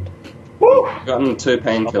around. Woo! I've gotten 2 lost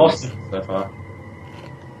painkillers it. so far.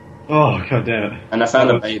 Oh god damn it! And I found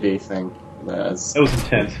That a was- baby thing. There's That was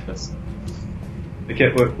intense. this. Okay,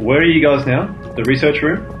 where are you guys now? The research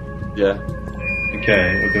room? Yeah.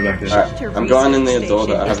 Okay, we'll go back there. Alright, I'm going in the door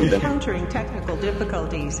that I haven't been. Encountering technical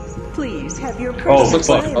difficulties. Please have your Oh, personal looks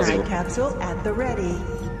like a trainwreck puzzle. capsule at the ready.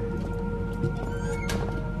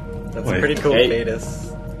 That's Wait. a pretty cool Hey.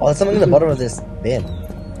 fetus. Oh, there's something in the bottom of this bin.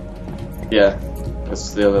 Yeah.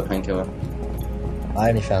 That's the other painkiller. I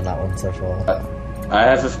only found that one so far. I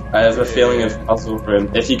have a feeling of puzzle room.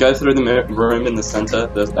 If you go through the room in the center,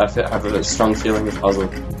 I have a strong feeling of puzzle.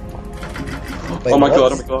 Wait, oh my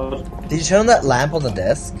what? god! Did you turn on that lamp on the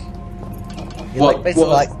desk? You What? like basically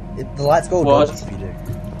What? like the lights go What? off if you do.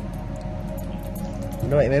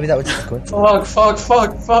 No wait, maybe that was just a coincidence.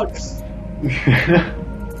 Fuck!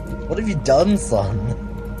 What have you done, son?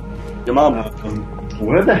 Your mom.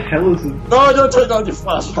 Where the hell is it? No, don't turn on your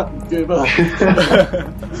flashlight, goober.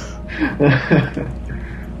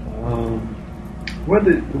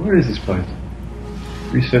 Where is this place?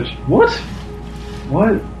 Research. What?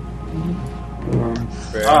 What?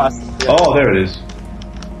 Oh, there it is. Is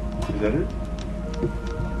that it?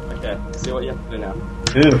 Okay, see what you have to do now.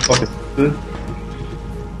 Yeah, fuck it.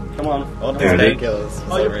 Come on. All these There it is. painkillers for Oh,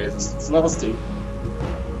 some you're, reason. it's nasty.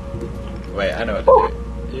 Wait, I know what to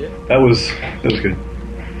do. Yeah. That was good.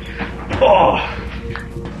 Oh,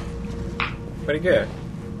 Where'd it go?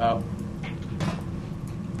 Oh.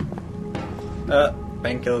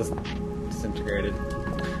 Painkillers disintegrated.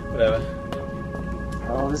 Whatever.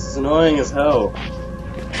 Oh, this is annoying as hell.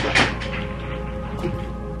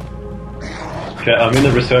 okay. I'm in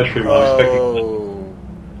the research room. I'm expecting. Oh.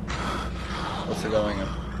 What's going on?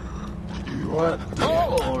 What?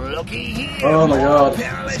 Oh, looky here. Oh my god,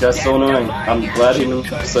 this guy's so annoying. I'm glad he moves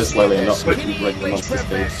so slowly and not like the monster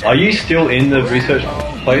speed. Are you still in the research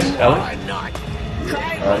place, Alex? Or not.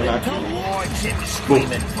 No. Towards him Well,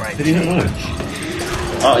 screaming for did you not know?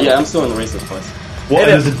 Oh yeah, I'm still in the research place.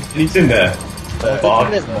 What? He's in there. Look Fuck.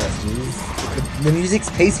 at this monsters. The music's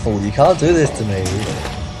peaceful. You can't do this to me.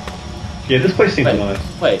 Yeah, this place seems Wait, nice.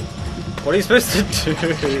 wait. What are you supposed to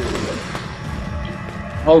do?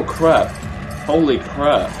 Oh crap. Holy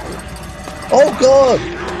crap. Oh god!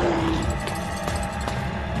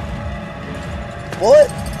 What?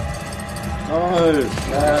 Oh,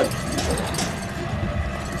 God.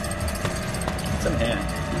 It's in here.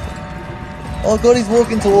 Oh god, he's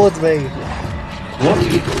walking towards me. What?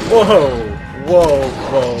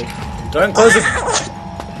 Whoa. Don't close the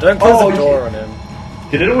the door on him.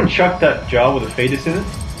 Did anyone chuck that jar with a fetus in it?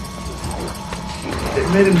 It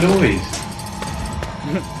made a noise.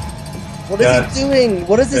 What is he doing?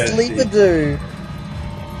 What does this That's lever it. do?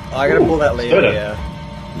 I gotta pull that lever, soda. yeah.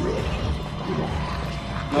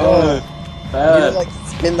 No. You Bad. like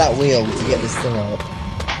spin that wheel to get this thing up.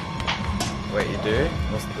 Wait, you do?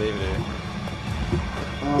 What's the lever do?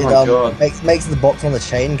 Oh It my god. makes the box on the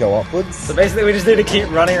chain go upwards. So basically we just need to keep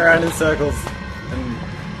running around in circles and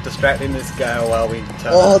distracting this guy while we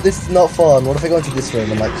turn Oh, up. this is not fun. What if I go into this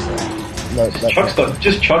room and like... No, that's Chuck stuff.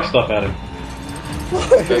 Just chuck stuff at him.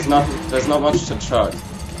 There's not much to chuck.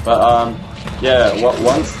 But, yeah,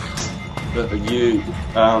 once you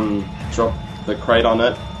drop the crate on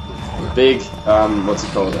it. Big, what's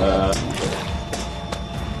it called?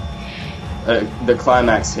 The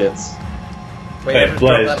climax hits. Wait, you have to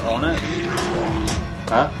drop that on it?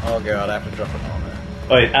 Huh? Oh god, I have to drop it on it.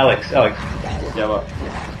 Wait, Alex. Yeah, what?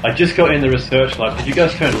 I just got in the research lab. Did you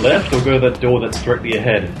guys turn left or go to that door that's directly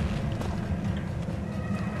ahead?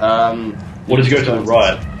 Or did you go to the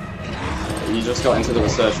right? You just got into the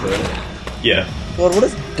research room. Yeah. God, what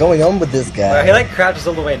is going on with this guy? Well, he like crouches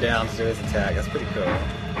all the way down to do his attack. That's pretty cool.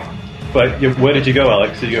 But where did you go,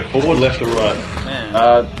 Alex? Did you go forward, left, or right?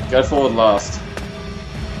 Man. Go forward last.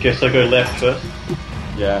 Okay, so go left first.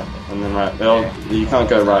 Yeah, and then right. Well, you can't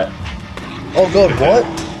go right. Oh god, what?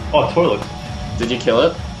 Oh, toilet. Did you kill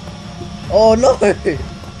it? Oh no!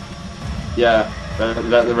 Yeah,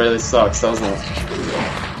 that really sucks, doesn't it?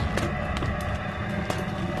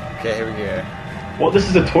 Okay, here we go. What? This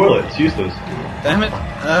is a toilet. It's useless. Damn it!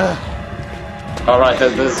 Alright,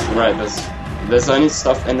 there's only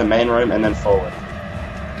stuff in the main room and then forward.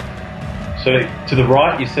 So, to the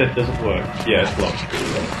right, you said it doesn't work. Yeah, it's blocked.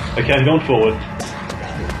 Okay, I'm going forward.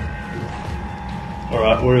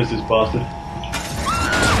 Alright, where is this bastard?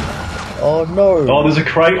 Oh no! Oh, there's a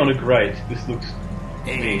crate on a grate. This looks...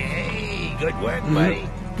 Hey, good work, buddy.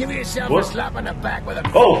 Give yourself a slap on the back with a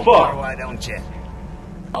fuck! why don't you?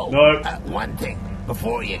 Oh, no. One thing.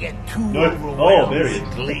 Before you get too overwhelmed. Oh, there he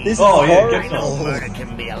is. This is I know murder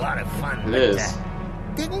can be a lot of fun. It is.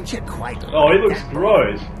 Didn't you quite like Oh, he looks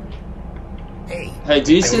gross. Hey,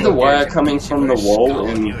 do you see the wire coming from the wall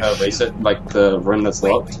in her reset, like the room that's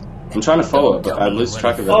locked? I'm trying to follow it, but I lose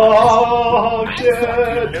track of it. Oh,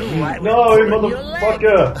 shit! No,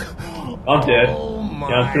 motherfucker! I'm dead.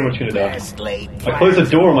 Yeah, I'm pretty much gonna die. I closed the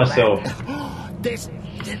door on myself. This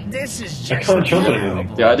is just I can't jump on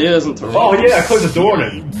anything. The idea isn't to... Oh yeah, I closed the door on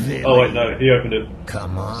him. Oh wait, no, he opened it.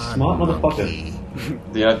 Come on, smart motherfucker.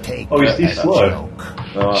 The he's slow.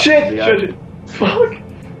 Shit! Fuck!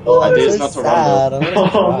 The idea is not to run.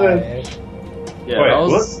 Oh man. Yeah, wait,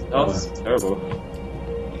 that was terrible.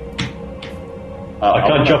 I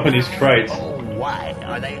can't jump in these crates. Why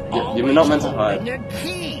are they you're not meant to hide.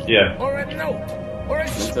 Yeah. Or a note, or a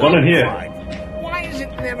one in here. Why is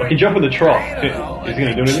it never... I can jump in the trough. Is he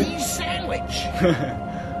gonna do anything?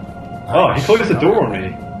 Oh, he closed the door on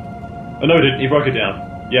me. Oh no, he didn't. He broke it down.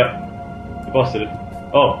 Yep. He busted it.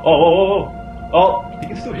 Oh, he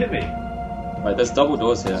can still hit me. Wait, there's double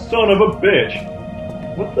doors here. Son of a bitch.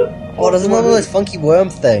 What the... Oh, there's one of those funky worm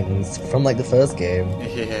things from like the first game.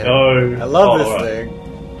 Yeah. No. I love this thing.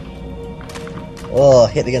 Oh,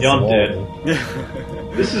 hit against the wall.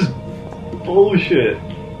 Dead. This is bullshit.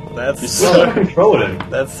 That's so controlling.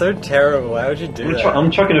 That's so terrible. Why would you do that?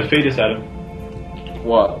 I'm chucking a fetus at him.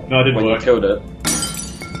 What? No, it didn't when work. You killed it.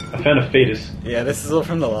 I found a fetus. Yeah, this is all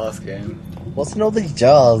from the last game. What's in all these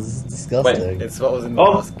jars? It's disgusting. Wait, it's what was in the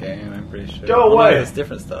last game, I'm pretty sure. Go away! No, there's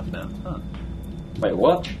different stuff now. Huh. Wait,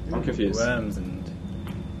 what? I'm confused. Worms and...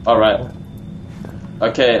 Alright.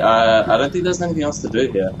 Okay, I don't think there's anything else to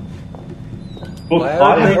do here. Look, wait.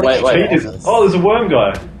 Oh, there's a worm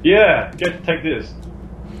guy. Yeah, take this.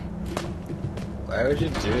 Why would you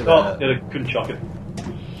do that? Oh, yeah, I couldn't chuck it.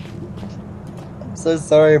 I'm so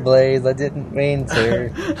sorry, Blaze. I didn't mean to.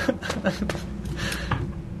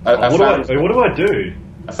 What do I do?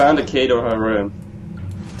 I found a key to her room.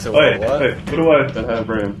 To what? What do I... To her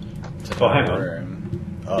room. Oh, hang on.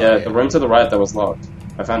 Oh, yeah, the room to the right that was locked.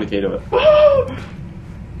 I found a key to it.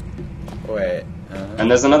 Wait. And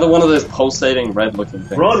there's another one of those pulsating red-looking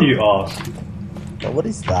things. Run, you ass! Oh, what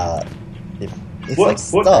is that? It's what? like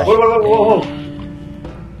stuff. Whoa.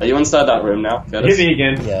 Are you inside that room now, Curtis? Hit me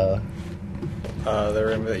again. Yeah. The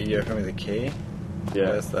room that you opened with the key? Yeah.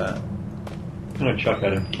 Where's that? I'm gonna chuck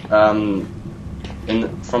at him.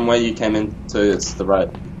 From where you came in to it's the right.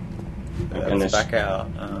 Let's back out.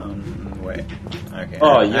 Wait. Okay.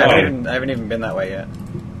 Oh, yeah. I haven't even been that way yet.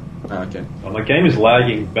 Oh, okay. Oh, my game is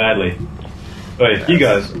lagging badly. Wait, you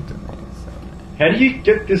guys. How do you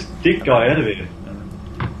get this dick guy out of here?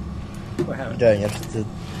 What happened? You don't. You have to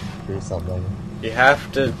do something. You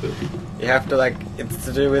have to like, it's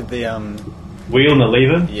to do with the, Wheel and the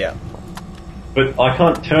lever? Yeah. But I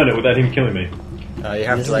can't turn it without him killing me. You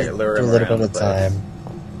have to, like, lure him a little around bit of the time.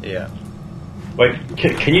 place. Yeah. Wait,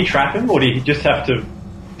 can you trap him, or do you just have to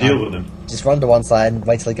deal with him? Just run to one side,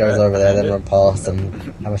 wait till he goes over there, then run past and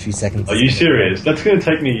have a few seconds. Are you serious? That's gonna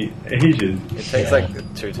take me ages. It takes,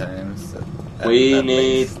 like, 2 times. We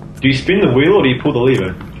need... Do you spin the wheel, or do you pull the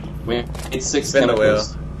lever? We need 6 Spin the wheel.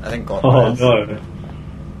 chemicals. I think God Oh, no.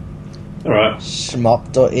 Alright.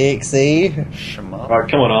 Shmup.exe. Shmup. Alright,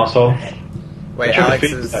 come on, arsehole. Wait, I tried to Alex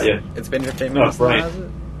feed is... that, yeah. It's been 15 No, minutes now, right. has it?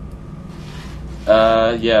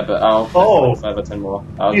 Yeah, but I'll 5 or 10 more.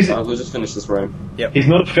 We'll just finish this room. Yep. He's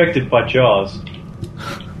not affected by jars.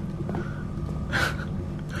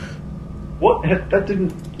 What? That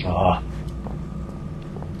didn't... Ah.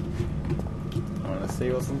 I want to see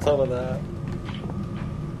what's on top of that.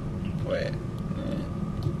 Wait.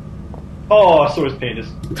 Oh, I saw his penis.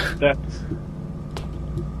 That's...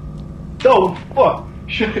 Oh, fuck!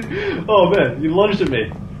 Shit. Oh man, you lunged at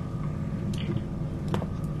me.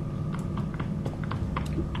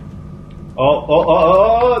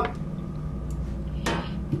 Oh.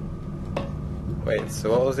 Wait,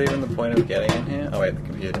 so what was even the point of getting in here? Oh wait, the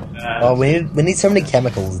computer. Oh, we need so many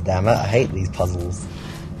chemicals, damn it. I hate these puzzles.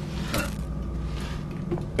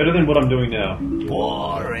 Better than what I'm doing now.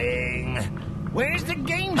 Boring. Where's the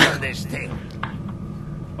games on this thing?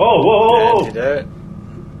 Oh, whoa. Antidote.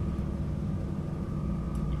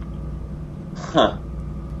 Huh.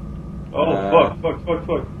 Oh,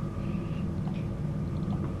 fuck.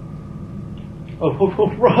 Oh,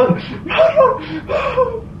 run!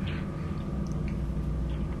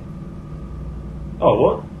 Oh,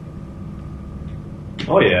 what?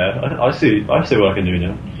 Oh yeah, I see what I can do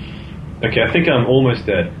now. Okay, I think I'm almost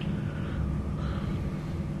dead.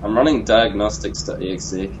 I'm running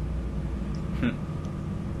diagnostics.exe.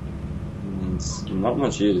 It's not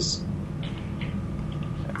much use.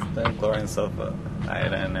 Then chlorine, sulfur,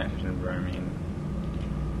 iodine, nitrogen, bromine.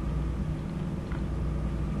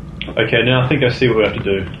 Okay, now I think I see what we have to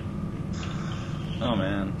do. Oh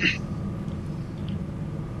man.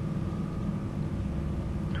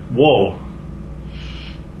 Whoa.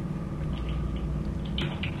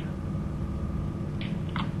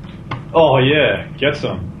 Oh yeah, get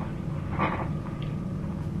some.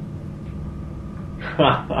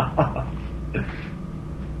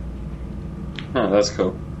 Oh, that's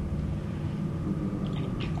cool.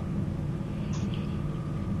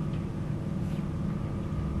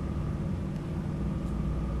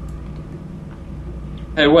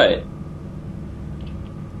 Hey, wait.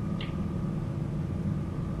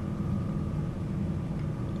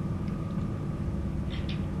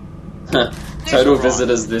 Total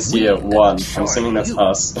visitors this year, 1. I'm assuming that's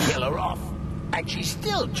us. Kill her off. And she's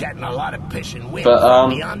still chatting a lot of piss and wind But,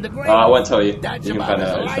 beyond the grave. I won't tell you. That's You can about find as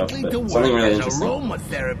out yourself. likely But to something work really as interesting.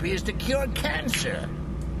 aromatherapy is to cure cancer.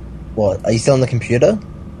 What? Are you still on the computer?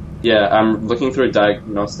 Yeah, I'm looking through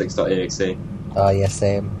diagnostics.exe. Oh, yeah,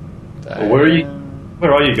 same. Well, where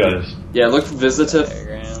are you guys? Yeah, look for visitor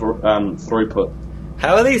throughput.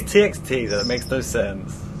 How are these TXTs? That makes no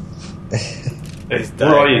sense. Hey,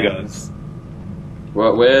 where are you guys?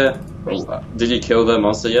 Well, where? Did you kill the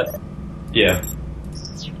monster yet? Yeah.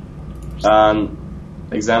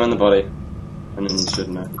 Examine the body, and then you should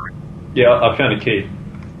know. Yeah, I found a key.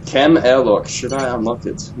 Chem airlock. Should I unlock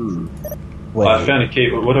it? Wait. I found a key.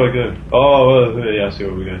 Where do I go? Oh, yeah, I see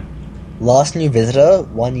where we go. Last new visitor,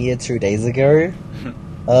 1 year, 2 days ago.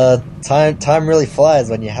 Time really flies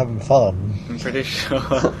when you're having fun. I'm pretty sure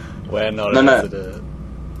we're not a visitor.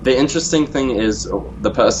 The interesting thing is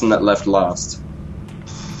the person that left last.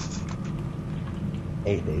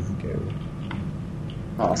 8 days ago.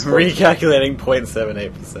 Oh, Recalculating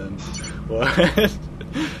 0.78%. What?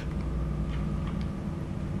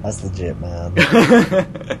 That's legit, man.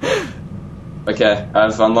 Okay,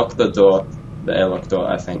 I've unlocked the door. The airlock door,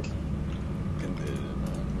 I think.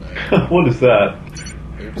 What is that?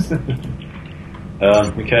 Oops.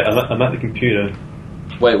 Okay, I'm at the computer.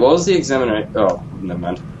 Wait, what was the examiner? Oh, never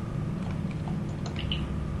mind.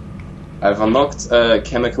 I've unlocked a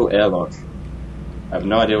chemical airlock. I have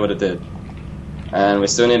no idea what it did. And we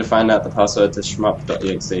still need to find out the password to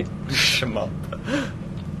shmup.exe. Shmup.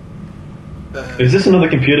 Is this another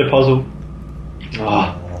computer puzzle?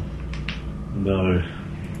 Ah, no.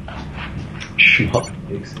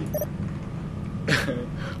 Shmup.exe.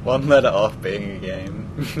 One letter off being a game.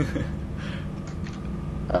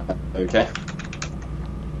 Okay.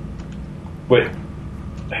 Wait,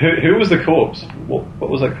 who was the corpse? What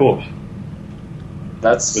was that corpse?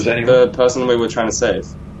 That's Was that the person we were trying to save.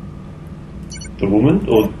 The woman,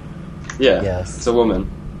 or Yeah, Yes. it's a woman.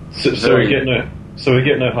 so we get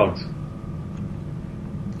no hugs.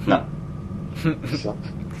 No. Sucks.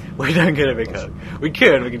 We don't get a big hug. We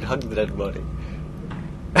could hug the dead body.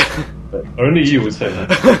 Only you would say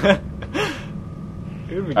that.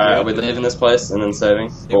 Alright, are we leaving this place and then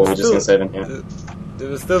saving? Or we're just gonna save in here? It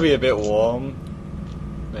would still be a bit warm.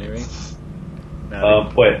 Maybe.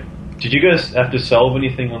 Wait, did you guys have to solve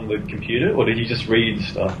anything on the computer, or did you just read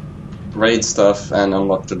stuff? Read stuff and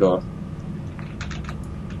unlock the door.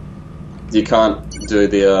 You can't do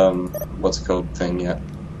the, what's it called thing yet.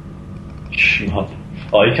 Shmup.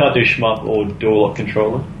 Oh, you can't do shmup or door lock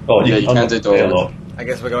controller. Oh, yeah, you can do door lock. I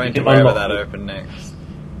guess we're going to wherever that opened next.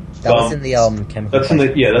 That was in the chemical. That's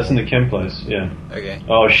place. that's in the chem place. Yeah. Okay.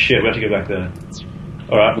 Oh shit, we have to go back there.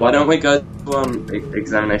 All right. Why don't we go to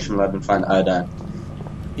examination lab and find iodine?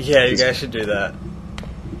 Yeah, you guys should do that.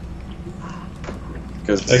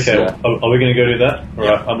 Okay, yeah. are we going to go do that?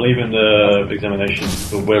 Alright, I'm leaving the examination,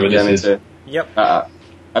 or wherever Yeah, me this is. too. Yep. I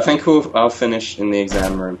think I'll finish in the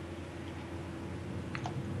exam room.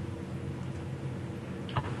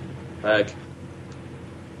 Bag.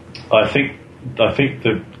 I think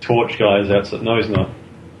the torch guy is outside. No, he's not.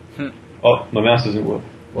 Oh, my mouse doesn't work.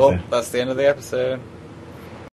 Well, that's the end of the episode.